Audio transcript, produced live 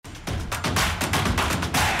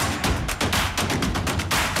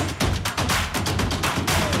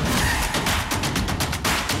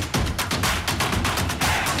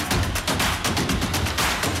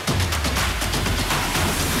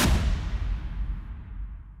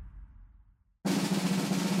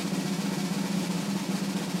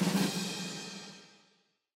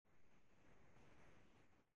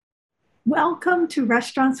Welcome to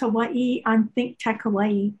Restaurants Hawaii on Think Tech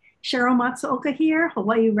Hawaii. Cheryl Matsuoka here,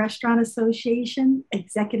 Hawaii Restaurant Association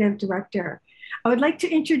Executive Director. I would like to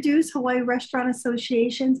introduce Hawaii Restaurant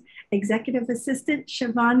Association's Executive Assistant,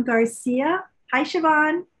 Siobhan Garcia. Hi,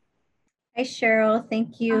 Siobhan. Hi, Cheryl.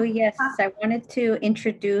 Thank you. Yes, Uh, I wanted to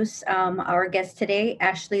introduce our guest today,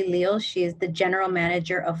 Ashley Leal. She is the General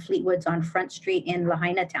Manager of Fleetwoods on Front Street in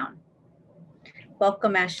Lahaina Town.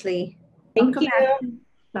 Welcome, Ashley. Thank Welcome, you. Ashley.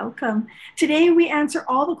 Welcome. Today we answer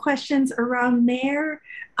all the questions around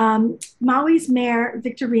Maui's Mayor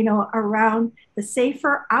Victorino around the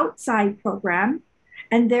Safer Outside program.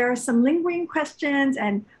 And there are some lingering questions,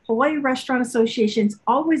 and Hawaii Restaurant Association is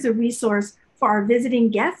always a resource for our visiting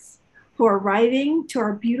guests who are arriving to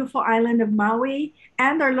our beautiful island of Maui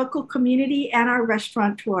and our local community and our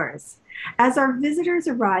restaurateurs. As our visitors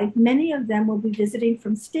arrive, many of them will be visiting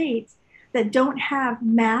from states that don't have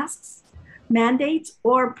masks mandates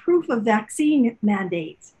or proof of vaccine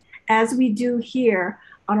mandates, as we do here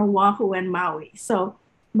on Oahu and Maui. So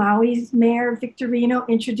Maui's Mayor Victorino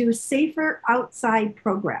introduced Safer Outside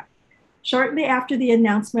program shortly after the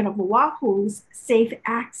announcement of Oahu's Safe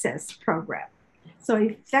Access program. So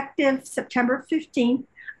effective September 15th,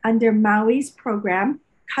 under Maui's program,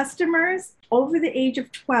 customers over the age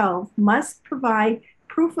of 12 must provide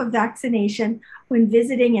proof of vaccination when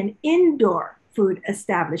visiting an indoor food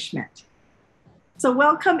establishment. So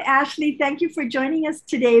welcome, Ashley. Thank you for joining us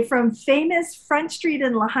today from famous Front Street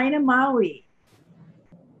in Lahaina, Maui.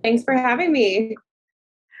 Thanks for having me.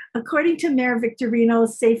 According to Mayor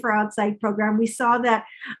Victorino's Safer Outside program, we saw that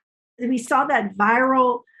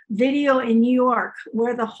viral video in New York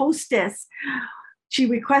where the hostess, she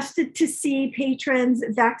requested to see patrons'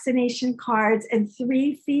 vaccination cards and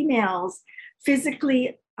 3 females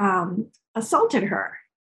physically assaulted her.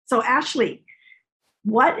 So Ashley,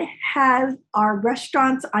 what has our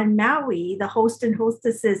restaurants on Maui, the host and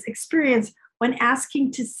hostesses, experienced when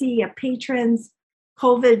asking to see a patron's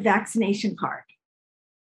COVID vaccination card?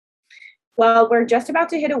 Well, we're just about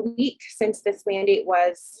to hit a week since this mandate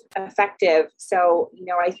was effective. So,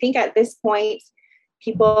 I think at this point,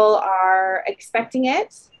 people are expecting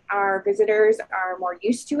it. Our visitors are more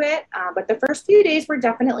used to it. But the first few days were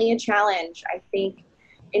definitely a challenge. I think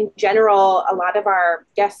in general, a lot of our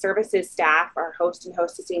guest services staff, our host and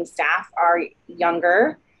hostessing staff are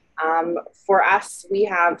younger. For us, we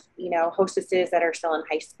have, hostesses that are still in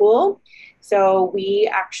high school. So we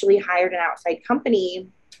actually hired an outside company,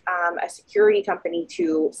 a security company,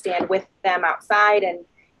 to stand with them outside and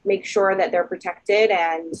make sure that they're protected.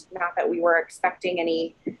 And not that we were expecting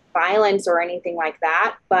any violence or anything like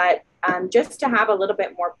that, but just to have a little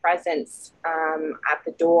bit more presence at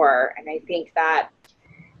the door. And I think that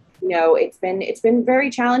it's been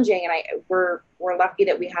very challenging, and we're lucky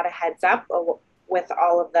that we had a heads up with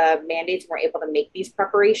all of the mandates. We're able to make these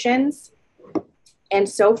preparations, and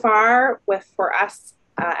so far, for us,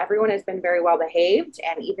 everyone has been very well behaved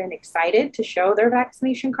and even excited to show their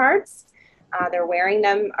vaccination cards. They're wearing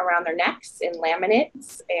them around their necks in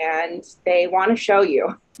laminates, and they want to show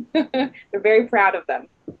you. They're very proud of them.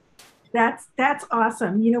 That's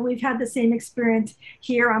awesome. We've had the same experience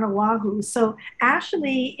here on Oahu. So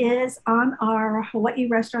Ashley is on our Hawaii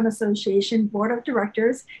Restaurant Association Board of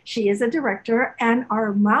Directors. She is a director, and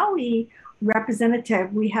our Maui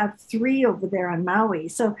representative, we have 3 over there on Maui.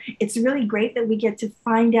 So it's really great that we get to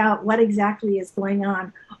find out what exactly is going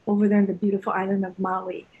on over there in the beautiful island of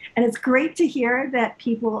Maui. And it's great to hear that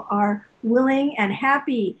people are willing and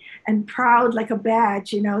happy and proud, like a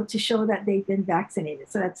badge, to show that they've been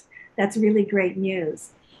vaccinated. So that's really great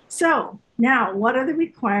news. So now, what are the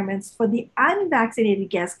requirements for the unvaccinated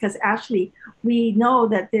guests? Because Ashley, we know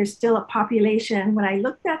that there's still a population. When I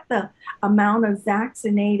looked at the amount of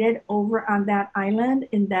vaccinated over on that island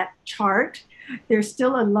in that chart, there's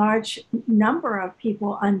still a large number of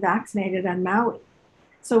people unvaccinated on Maui.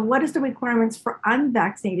 So what is the requirements for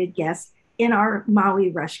unvaccinated guests in our Maui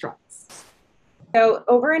restaurants? So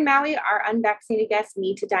over in Maui, our unvaccinated guests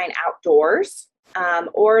need to dine outdoors.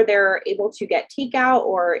 Or they're able to get takeout,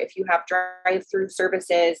 or if you have drive-through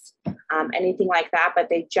services, anything like that, but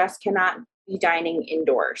they just cannot be dining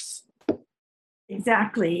indoors.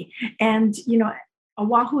 Exactly. And,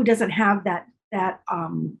 Oahu doesn't have that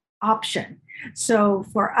option. So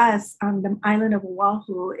for us on the island of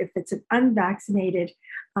Oahu, if it's an unvaccinated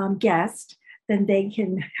guest, then they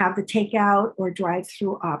can have the takeout or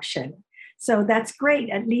drive-through option. So that's great.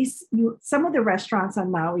 At least some of the restaurants on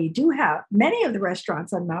Maui many of the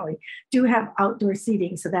restaurants on Maui do have outdoor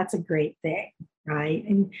seating. So that's a great thing, right?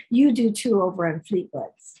 And you do too over on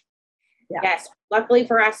Fleetwoods. Yes. Luckily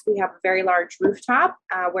for us, we have a very large rooftop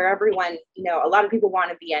where everyone, a lot of people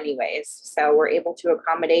want to be anyways. So we're able to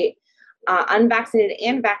accommodate unvaccinated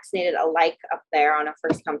and vaccinated alike up there on a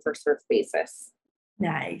first come, first served basis.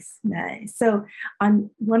 Nice, nice. So on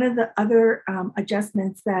one of the other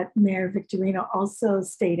adjustments that Mayor Victorino also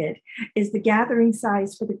stated is the gathering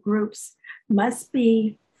size for the groups must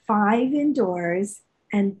be 5 indoors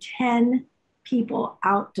and 10 people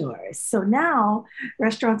outdoors. So now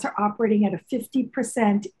restaurants are operating at a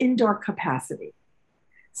 50% indoor capacity.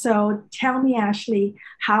 So tell me, Ashley,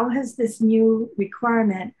 how has this new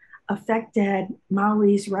requirement affected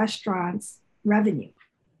Maui's restaurants' revenue?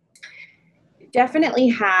 Definitely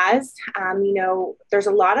has. There's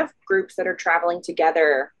a lot of groups that are traveling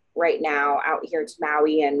together right now out here to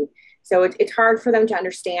Maui. And so it's hard for them to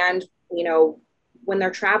understand, when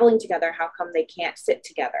they're traveling together, how come they can't sit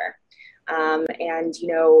together?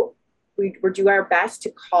 We do our best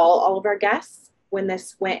to call all of our guests when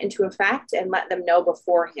this went into effect and let them know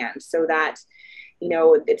beforehand so that,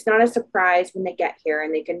 it's not a surprise when they get here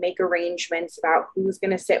and they can make arrangements about who's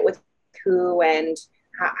going to sit with who and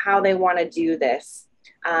how they want to do this.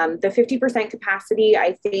 The 50% capacity,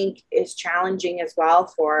 I think, is challenging as well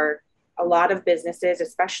for a lot of businesses,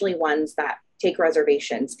 especially ones that take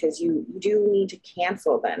reservations, because you do need to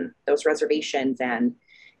cancel those reservations. And,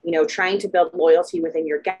 trying to build loyalty within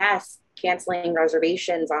your guests, canceling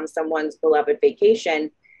reservations on someone's beloved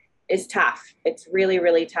vacation is tough. It's really,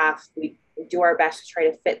 really tough. We do our best to try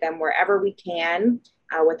to fit them wherever we can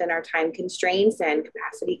within our time constraints and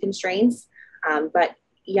capacity constraints. But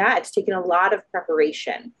yeah, it's taken a lot of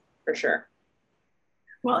preparation for sure.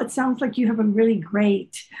 Well, it sounds like you have a really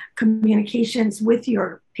great communications with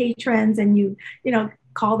your patrons and you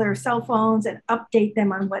call their cell phones and update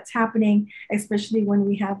them on what's happening, especially when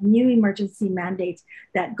we have new emergency mandates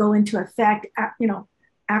that go into effect,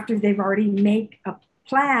 after they've already made a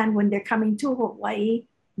plan when they're coming to Hawaii,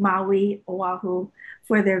 Maui, Oahu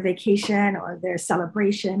for their vacation or their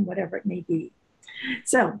celebration, whatever it may be.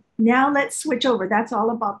 So now let's switch over. That's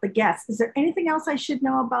all about the guests. Is there anything else I should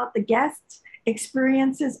know about the guests'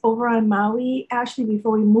 experiences over on Maui, Ashley,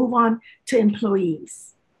 before we move on to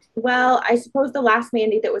employees? Well, I suppose the last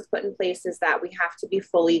mandate that was put in place is that we have to be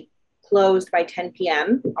fully closed by 10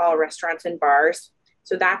 p.m., all restaurants and bars.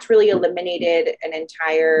 So that's really eliminated an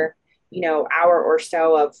entire, hour or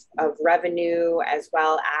so of revenue, as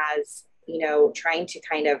well as, trying to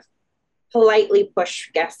kind of politely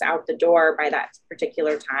push guests out the door by that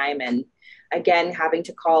particular time. And again, having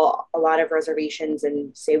to call a lot of reservations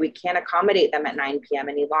and say we can't accommodate them at 9 p.m.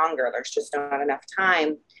 any longer. There's just not enough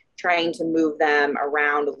time, trying to move them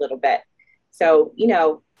around a little bit. So,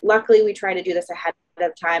 luckily we try to do this ahead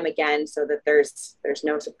of time again so that there's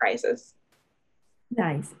no surprises.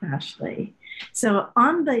 Nice, Ashley. So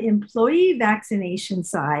on the employee vaccination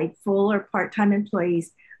side, full or part-time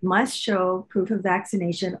employees must show proof of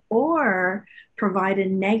vaccination or provide a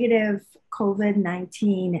negative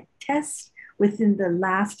COVID-19 test within the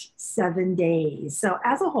last 7 days. So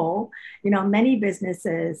as a whole, many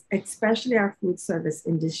businesses, especially our food service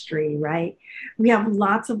industry, right? We have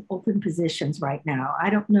lots of open positions right now. I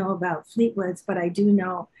don't know about Fleetwood's, but I do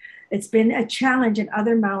know it's been a challenge in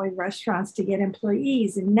other Maui restaurants to get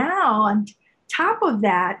employees. And now on top of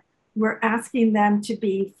that, we're asking them to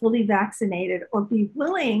be fully vaccinated or be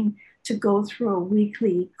willing to go through a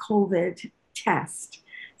weekly COVID test.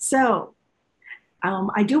 So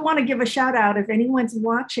I do want to give a shout out if anyone's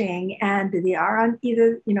watching and they are on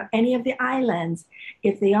either, any of the islands,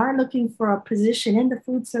 if they are looking for a position in the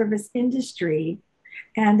food service industry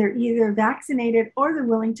and they're either vaccinated or they're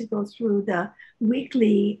willing to go through the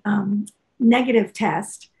weekly negative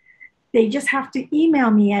test, they just have to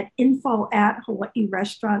email me at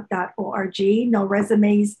info@hawaiirestaurant.org. No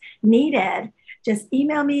resumes needed. Just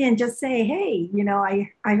email me and just say, hey,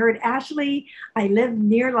 I heard Ashley, I live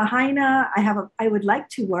near Lahaina. I would like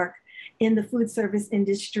to work in the food service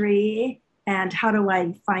industry. And how do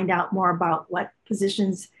I find out more about what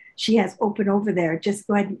positions she has open over there? Just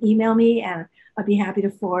go ahead and email me and I'll be happy to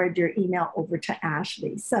forward your email over to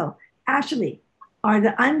Ashley. So Ashley, are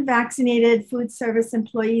the unvaccinated food service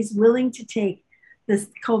employees willing to take this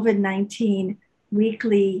COVID-19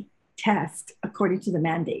 weekly test according to the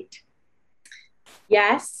mandate?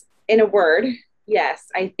 Yes, in a word, yes.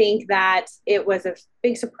 I think that it was a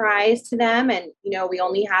big surprise to them. And, we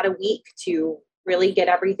only had a week to really get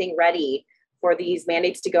everything ready for these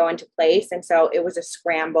mandates to go into place. And so it was a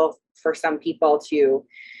scramble for some people to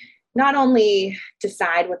not only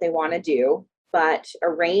decide what they want to do, but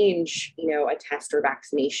arrange, a test or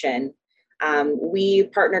vaccination. We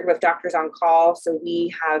partnered with Doctors on Call. So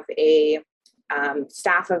we have a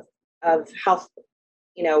staff of health,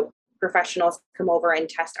 professionals come over and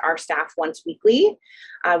test our staff once weekly.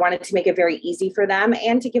 I wanted to make it very easy for them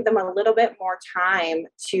and to give them a little bit more time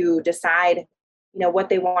to decide, what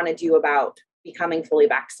they want to do about becoming fully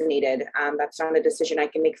vaccinated. That's not a decision I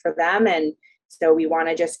can make for them. And so we want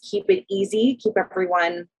to just keep it easy, keep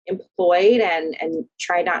everyone employed, and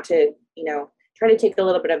try not to, try to take a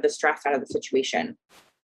little bit of the stress out of the situation.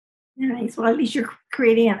 Nice. Well, at least you're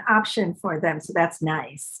creating an option for them. So that's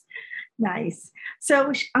nice. Nice.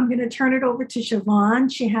 So I'm going to turn it over to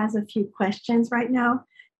Siobhan. She has a few questions right now.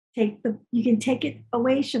 You can take it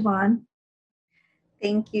away, Siobhan.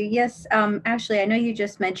 Thank you. Yes, Ashley, I know you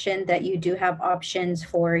just mentioned that you do have options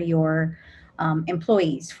for your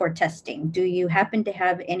employees for testing. Do you happen to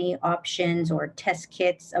have any options or test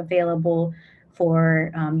kits available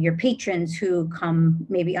for your patrons who come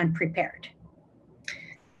maybe unprepared?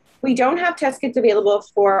 We don't have test kits available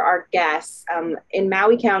for our guests. In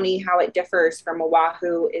Maui County, how it differs from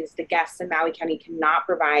Oahu is the guests in Maui County cannot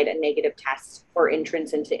provide a negative test for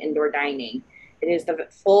entrance into indoor dining. It is the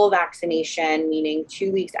full vaccination, meaning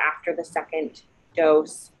 2 weeks after the second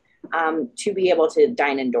dose, to be able to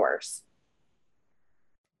dine indoors.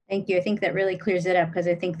 Thank you. I think that really clears it up, because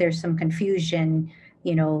I think there's some confusion,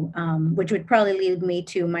 which would probably lead me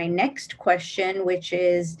to my next question, which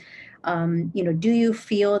is, do you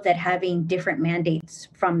feel that having different mandates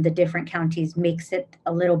from the different counties makes it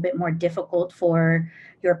a little bit more difficult for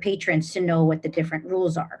your patrons to know what the different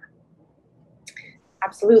rules are?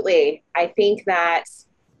 Absolutely. I think that,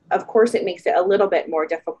 of course, it makes it a little bit more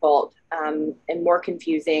difficult and more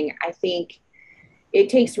confusing. I think it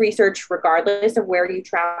takes research regardless of where you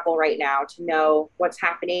travel right now to know what's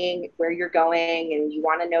happening, where you're going, and you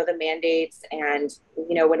want to know the mandates. And,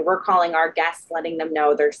 when we're calling our guests, letting them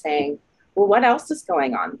know, they're saying, well, what else is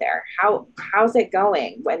going on there? How's it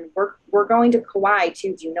going? When we're going to Kauai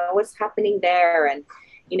too, do you know what's happening there? And,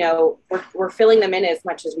 we're filling them in as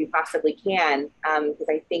much as we possibly can, because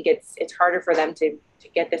I think it's harder for them to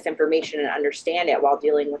get this information and understand it while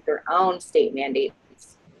dealing with their own state mandates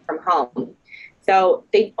from home. So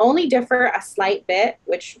they only differ a slight bit,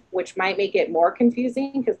 which might make it more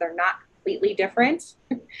confusing because they're not completely different.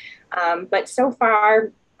 But so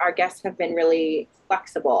far, our guests have been really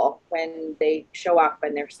flexible when they show up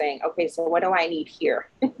and they're saying, okay, so what do I need here?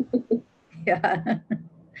 Yeah.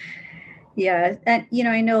 Yeah. And,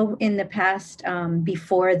 I know in the past,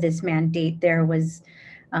 before this mandate, there was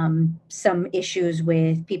some issues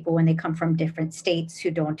with people when they come from different states who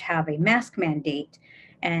don't have a mask mandate,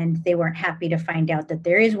 and they weren't happy to find out that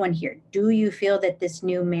there is one here. Do you feel that this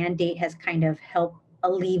new mandate has kind of helped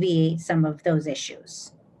alleviate some of those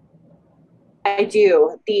issues? I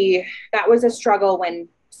do. That was a struggle when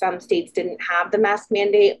some states didn't have the mask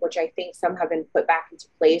mandate, which I think some have been put back into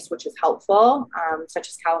place, which is helpful, such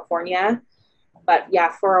as California. But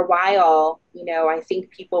yeah, for a while, I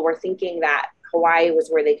think people were thinking that Hawaii was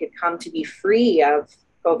where they could come to be free of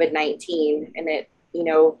COVID-19. And it,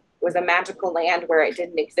 was a magical land where it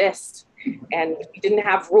didn't exist and we didn't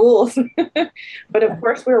have rules. But of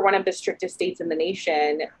course, we were one of the strictest states in the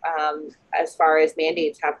nation as far as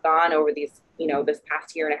mandates have gone over these, this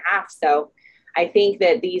past year and a half. So I think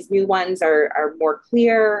that these new ones are more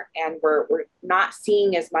clear, and we're not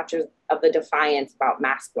seeing as much of the defiance about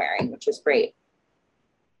mask wearing, which is great.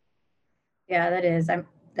 Yeah, that is.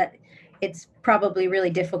 It's probably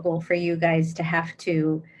really difficult for you guys to have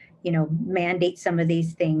to, mandate some of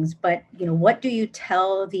these things. But, what do you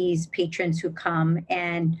tell these patrons who come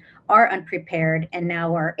and are unprepared and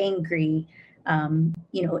now are angry,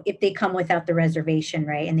 if they come without the reservation,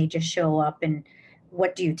 right? And they just show up, and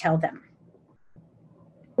what do you tell them?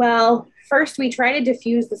 Well, first, we try to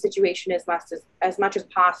diffuse the situation as much as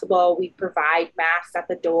possible. We provide masks at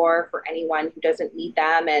the door for anyone who doesn't need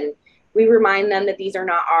them. And we remind them that these are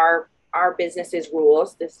not our business's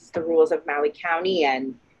rules. This is the rules of Maui County.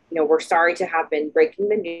 And, we're sorry to have been breaking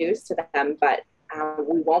the news to them, but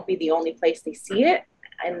we won't be the only place they see it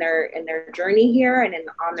in their journey here and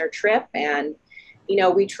on their trip. And,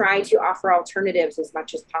 we try to offer alternatives as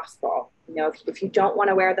much as possible. If you don't want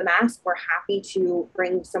to wear the mask, we're happy to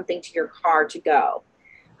bring something to your car to go.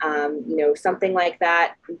 Something like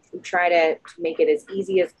that. We try to make it as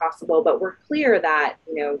easy as possible, but we're clear that,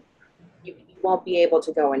 you won't be able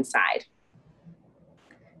to go inside.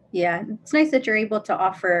 Yeah, it's nice that you're able to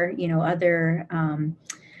offer,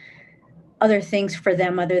 other things for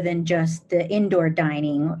them other than just the indoor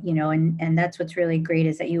dining, and that's what's really great,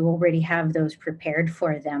 is that you already have those prepared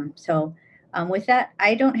for them. So with that,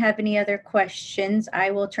 I don't have any other questions.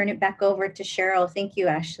 I will turn it back over to Cheryl. Thank you,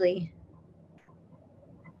 Ashley.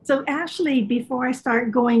 So Ashley, before I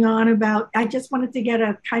start going on about, I just wanted to get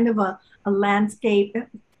a kind of a landscape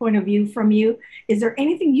point of view from you. Is there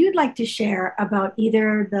anything you'd like to share about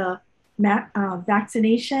either the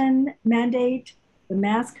vaccination mandate, the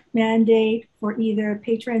mask mandate for either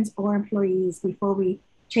patrons or employees before we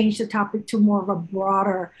change the topic to more of a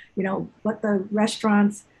broader, what the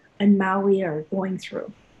restaurants in Maui are going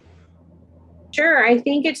through? Sure. I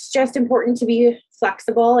think it's just important to be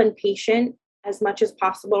flexible and patient as much as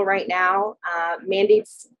possible right now.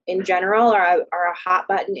 Mandates in general are a hot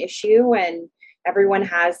button issue, and everyone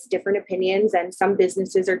has different opinions, and some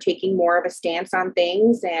businesses are taking more of a stance on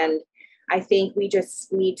things. And I think we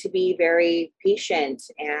just need to be very patient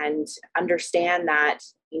and understand that,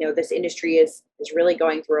 this industry is really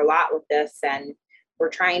going through a lot with this, and we're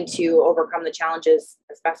trying to overcome the challenges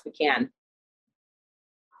as best we can.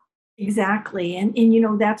 Exactly. And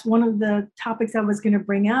that's one of the topics I was going to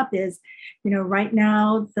bring up is, right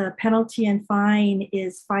now the penalty and fine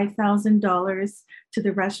is $5,000 to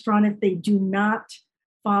the restaurant if they do not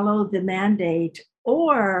follow the mandate,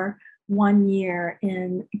 or 1 year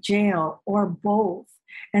in jail, or both.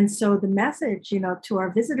 And so the message, to our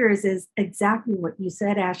visitors is exactly what you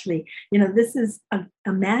said, Ashley. This is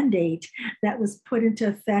a mandate that was put into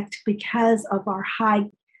effect because of our high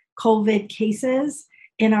COVID cases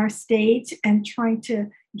in our state, and trying to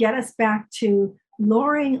get us back to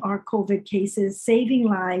lowering our COVID cases, saving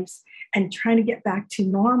lives, and trying to get back to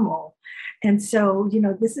normal. And so,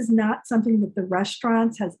 this is not something that the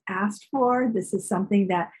restaurants has asked for. This is something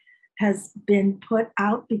that has been put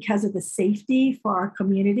out because of the safety for our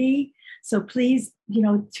community. So please,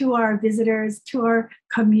 to our visitors, to our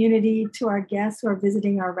community, to our guests who are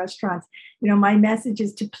visiting our restaurants, my message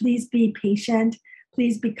is to please be patient,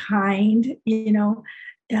 please be kind.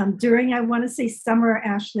 During, I want to say, summer,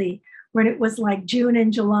 Ashley, when it was like June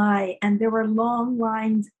and July, and there were long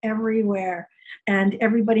lines everywhere, and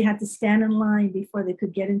everybody had to stand in line before they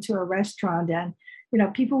could get into a restaurant. And,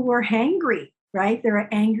 people were hangry, right? They were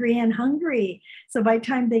angry and hungry. So by the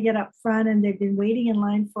time they get up front and they've been waiting in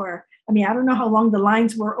line for, I don't know how long the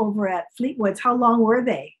lines were over at Fleetwood's. How long were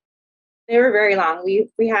they? They were very long.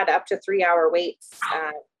 We had up to 3-hour waits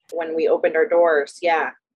when we opened our doors.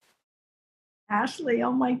 Yeah. Ashley,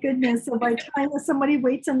 oh my goodness. So by the time somebody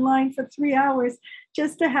waits in line for 3 hours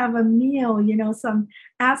just to have a meal, so I'm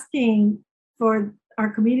asking for our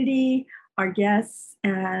community, our guests,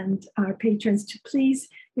 and our patrons to please,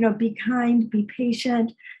 be kind, be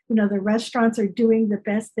patient. The restaurants are doing the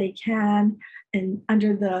best they can, and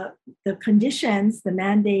under the conditions, the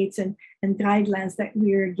mandates and guidelines that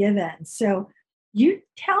we are given. So you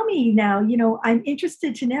tell me now, I'm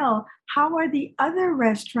interested to know, how are the other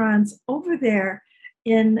restaurants over there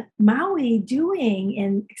in Maui doing,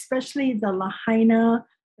 and especially the Lahaina,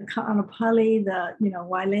 the Ka'anapali, the,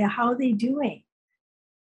 Wailea, how are they doing?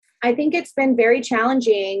 I think it's been very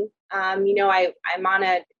challenging. I'm on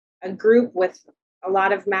a group with a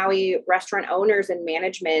lot of Maui restaurant owners and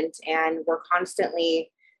management, and we're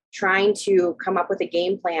constantly trying to come up with a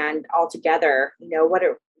game plan all together.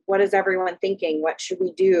 What is everyone thinking? What should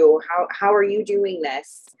we do? How are you doing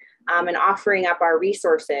this? And offering up our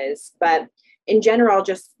resources. But in general,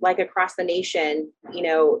 just like across the nation,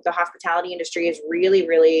 the hospitality industry is really,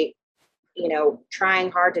 really,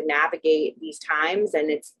 trying hard to navigate these times.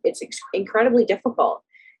 And it's incredibly difficult.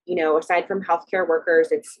 Aside from healthcare workers,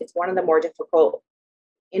 it's one of the more difficult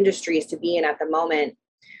industries to be in at the moment.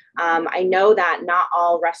 I know that not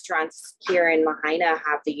all restaurants here in Lahaina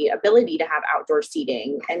have the ability to have outdoor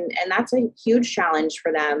seating, and that's a huge challenge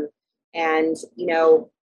for them. And,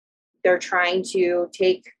 they're trying to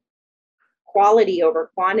take quality over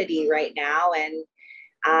quantity right now,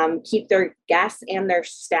 and keep their guests and their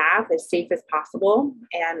staff as safe as possible.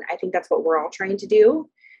 And I think that's what we're all trying to do.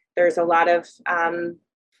 There's a lot of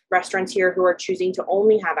restaurants here who are choosing to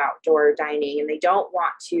only have outdoor dining, and they don't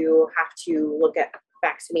want to have to look at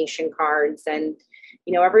vaccination cards. And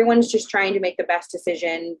everyone's just trying to make the best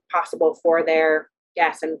decision possible for their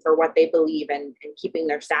guests and for what they believe in, and keeping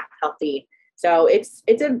their staff healthy. So it's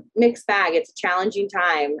a mixed bag. It's a challenging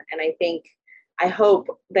time, and I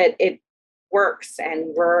hope that it works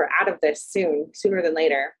and we're out of this sooner than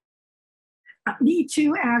later. Me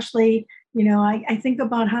too, Ashley. I think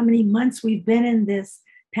about how many months we've been in this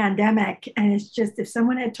pandemic, and it's just, if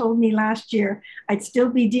someone had told me last year I'd still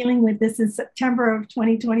be dealing with this in September of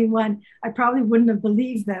 2021, I probably wouldn't have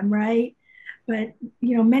believed them, right? But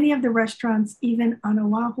many of the restaurants, even on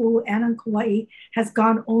Oahu and on Kauai, has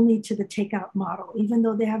gone only to the takeout model. Even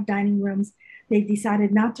though they have dining rooms, they've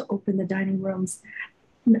decided not to open the dining rooms.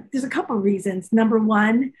 There's a couple of reasons. Number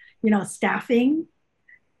one, staffing.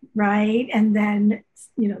 right? And then,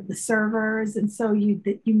 the servers. And so you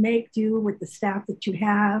make do with the staff that you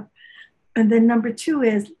have. And then number two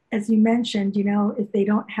is, as you mentioned, if they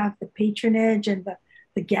don't have the patronage and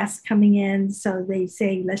the guests coming in, so they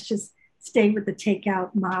say, let's just stay with the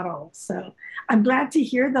takeout model. So I'm glad to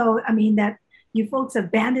hear, though, I mean, that you folks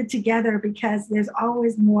have banded together, because there's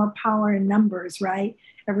always more power in numbers, right?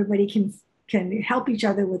 Everybody can help each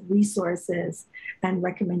other with resources and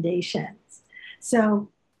recommendations. So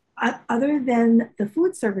other than the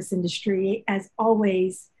food service industry, as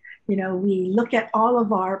always, we look at all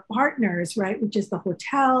of our partners, right, which is the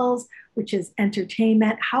hotels, which is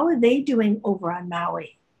entertainment. How are they doing over on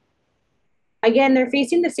Maui? Again, they're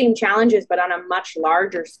facing the same challenges, but on a much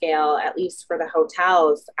larger scale, at least for the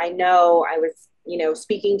hotels. I know I was,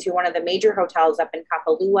 speaking to one of the major hotels up in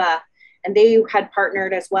Kapalua, and they had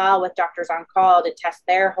partnered as well with Doctors on Call to test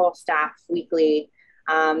their whole staff weekly.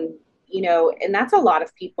 And that's a lot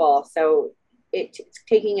of people. So it's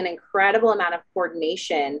taking an incredible amount of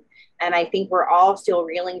coordination. And I think we're all still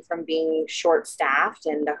reeling from being short staffed,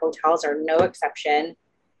 and the hotels are no exception.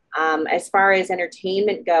 As far as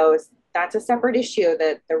entertainment goes, that's a separate issue.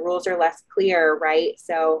 That the rules are less clear, right?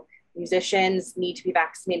 So musicians need to be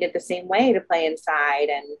vaccinated the same way to play inside,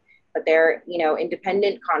 but they're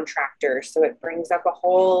independent contractors, so it brings up a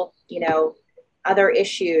whole other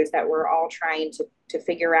issues that we're all trying to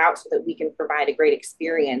figure out so that we can provide a great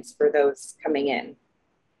experience for those coming in.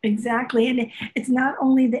 Exactly. And it's not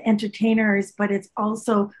only the entertainers, but it's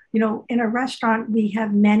also, in a restaurant, we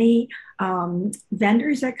have many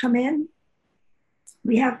vendors that come in.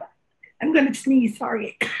 We have, I'm going to sneeze,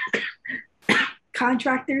 sorry,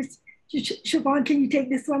 contractors. Siobhan, can you take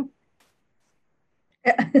this one?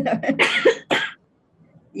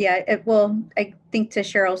 Yeah, well, I think to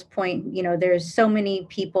Cheryl's point, there's so many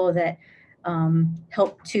people that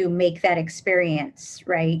help to make that experience,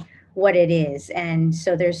 right, what it is. And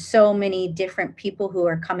so there's so many different people who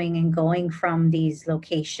are coming and going from these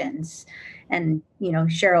locations. And,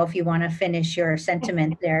 Cheryl, if you want to finish your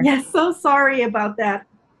sentiment there. Yes, so sorry about that.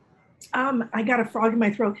 I got a frog in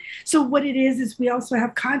my throat. So what it is we also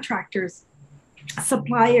have contractors,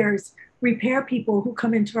 suppliers, repair people who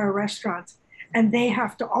come into our restaurants, and they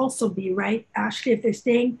have to also be, right, Ashley, if they're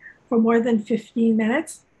staying for more than 15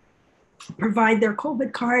 minutes, provide their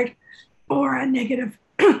COVID card or a negative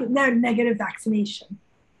vaccination.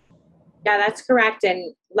 Yeah, that's correct.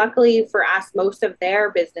 And luckily for us, most of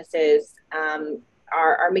their businesses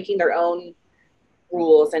are making their own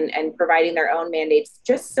rules and providing their own mandates,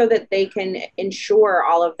 just so that they can ensure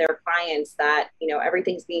all of their clients that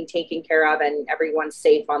everything's being taken care of and everyone's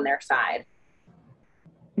safe on their side.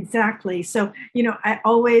 Exactly. So I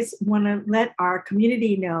always want to let our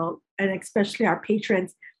community know, and especially our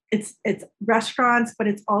patrons, it's restaurants, but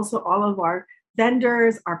it's also all of our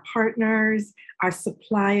vendors, our partners, our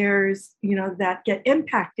suppliers, that get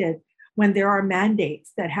impacted when there are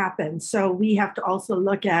mandates that happen. So we have to also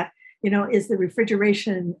look at, is the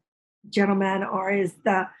refrigeration gentleman, or is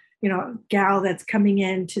the, gal that's coming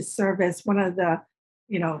in to service one of the,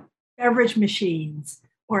 beverage machines,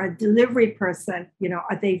 or a delivery person,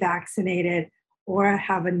 are they vaccinated or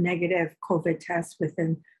have a negative COVID test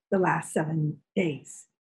within the last 7 days?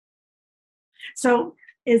 So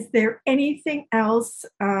is there anything else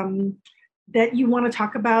that you want to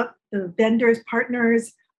talk about, the vendors,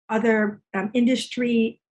 partners, other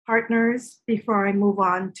industry partners, before I move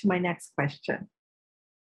on to my next question?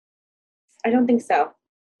 I don't think so.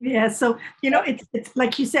 Yeah, so it's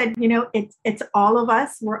like you said, it's all of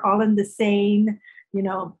us. We're all in the same,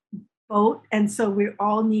 boat, and so we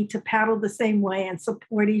all need to paddle the same way and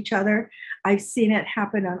support each other. I've seen it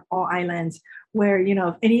happen on all islands, where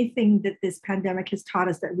if anything that this pandemic has taught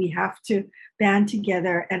us, that we have to band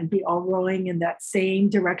together and be all rowing in that same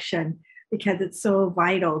direction, because it's so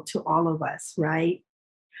vital to all of us, right?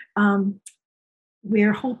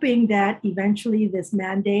 We're hoping that eventually this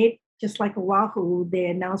mandate, just like Oahu, they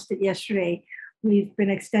announced it yesterday, we've been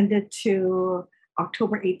extended to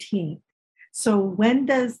October 18th. So when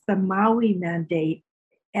does the Maui mandate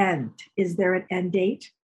end? Is there an end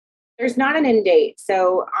date? There's not an end date.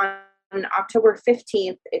 So on October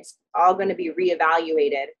 15th, it's all going to be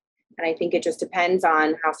reevaluated. And I think it just depends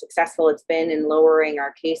on how successful it's been in lowering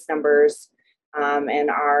our case numbers and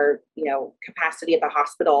our, capacity at the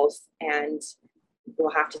hospitals. And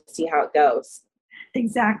we'll have to see how it goes.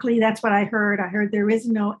 Exactly. That's what I heard. I heard there is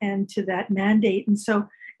no end to that mandate. And so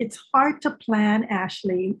it's hard to plan,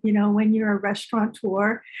 Ashley, when you're a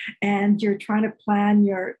restaurateur and you're trying to plan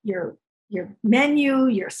your menu,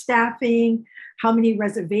 your staffing, how many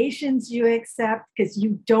reservations you accept, because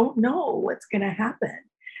you don't know what's going to happen.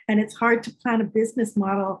 and it's hard to plan a business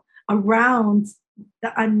model around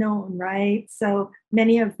the unknown, right? So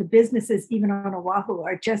many of the businesses, even on Oahu,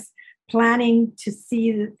 are just planning to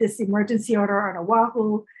see this emergency order on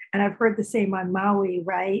Oahu. And I've heard the same on Maui,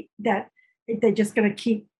 right? That they're just going to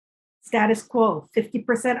keep status quo,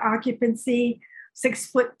 50% occupancy,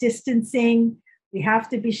 6-foot distancing. We have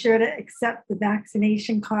to be sure to accept the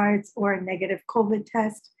vaccination cards or a negative COVID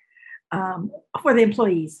test for the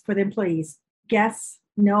employees. Guests,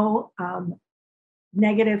 no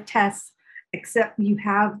negative tests, except you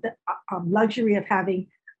have the luxury of having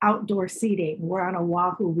outdoor seating. We're on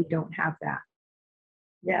Oahu, we don't have that.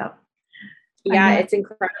 Yeah. Yeah, it's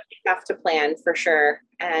incredibly tough to plan for sure.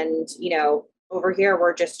 And, you know, over here,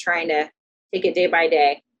 we're just trying to take it day by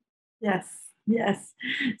day. Yes, yes.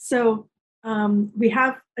 So we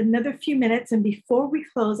have another few minutes. And before we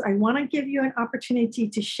close, I want to give you an opportunity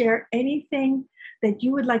to share anything that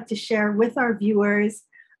you would like to share with our viewers.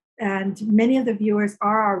 And many of the viewers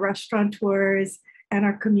are our restaurateurs and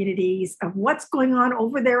our communities of what's going on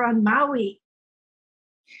over there on Maui.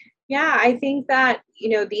 Yeah, I think that, you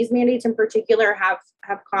know, these mandates in particular have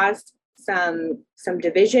caused some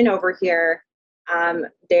division over here.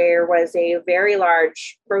 There was a very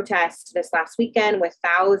large protest this last weekend with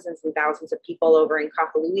thousands and thousands of people over in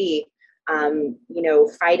Kahului, you know,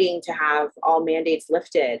 fighting to have all mandates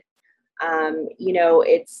lifted. You know,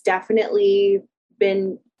 it's definitely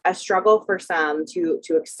been a struggle for some to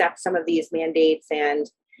accept some of these mandates. And,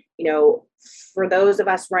 you know, for those of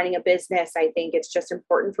us running a business, I think it's just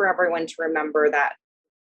important for everyone to remember that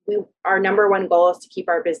our number one goal is to keep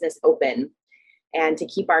our business open and to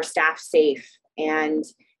keep our staff safe. And,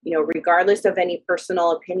 you know, regardless of any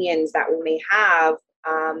personal opinions that we may have,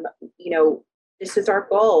 you know, this is our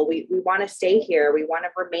goal. We want to stay here. We want to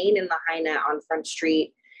remain in Lahaina on Front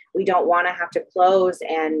Street. We don't want to have to close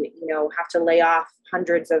and, you know, have to lay off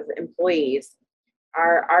hundreds of employees.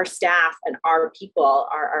 Our staff and our people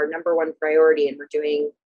are our number one priority, and we're doing,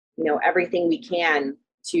 you know, everything we can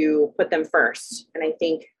to put them first. And I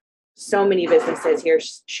think so many businesses here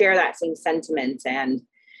share that same sentiment. And,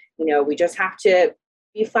 you know, we just have to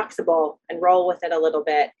be flexible and roll with it a little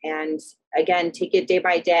bit. And again, take it day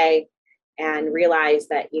by day and realize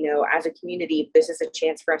that, you know, as a community, this is a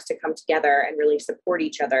chance for us to come together and really support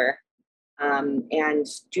each other and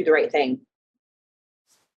do the right thing.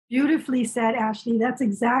 Beautifully said, Ashley. That's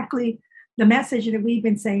exactly the message that we've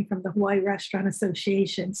been saying from the Hawaii Restaurant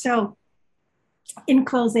Association. So in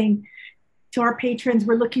closing, to our patrons,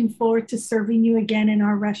 we're looking forward to serving you again in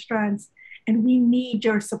our restaurants, and we need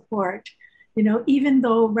your support. You know, even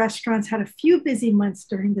though restaurants had a few busy months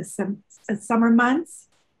during the summer months,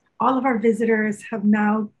 all of our visitors have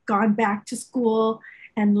now gone back to school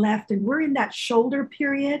and left, and we're in that shoulder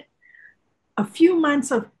period. A few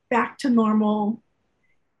months of back to normal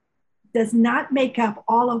does not make up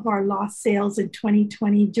all of our lost sales in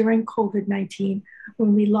 2020 during COVID-19,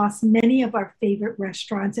 when we lost many of our favorite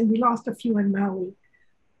restaurants, and we lost a few in Maui.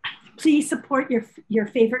 Please support your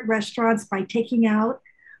favorite restaurants by taking out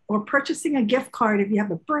or purchasing a gift card. If you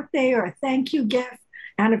have a birthday or a thank you gift,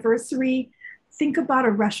 anniversary, think about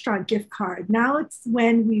a restaurant gift card. Now it's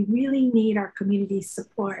when we really need our community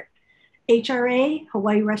support. HRA,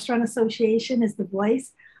 Hawaii Restaurant Association, is the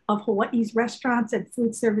voice of Hawaii's restaurants and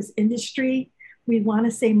food service industry. We want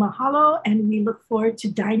to say mahalo, and we look forward to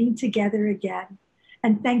dining together again.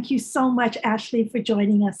 And thank you so much, Ashley, for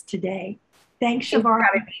joining us today. Thanks, Shavar.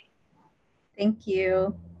 Thank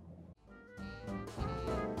you.